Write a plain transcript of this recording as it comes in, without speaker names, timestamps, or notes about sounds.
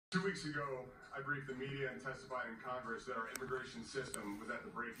2 weeks ago, I briefed the media and testified in Congress that our immigration system was at the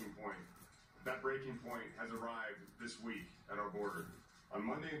breaking point. That breaking point has arrived this week at our border. On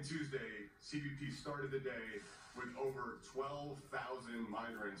Monday and Tuesday, CBP started the day with over 12,000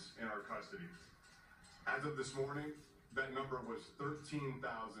 migrants in our custody. As of this morning, that number was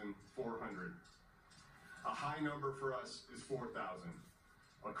 13,400. A high number for us is 4,000.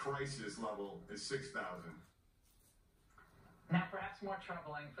 A crisis level is 6,000. Now, perhaps more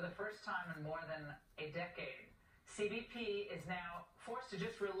troubling, for the first time in more than a decade, CBP is now forced to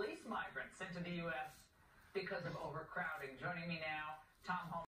just release migrants into the U.S. because of overcrowding. Joining me now, Tom Holmes.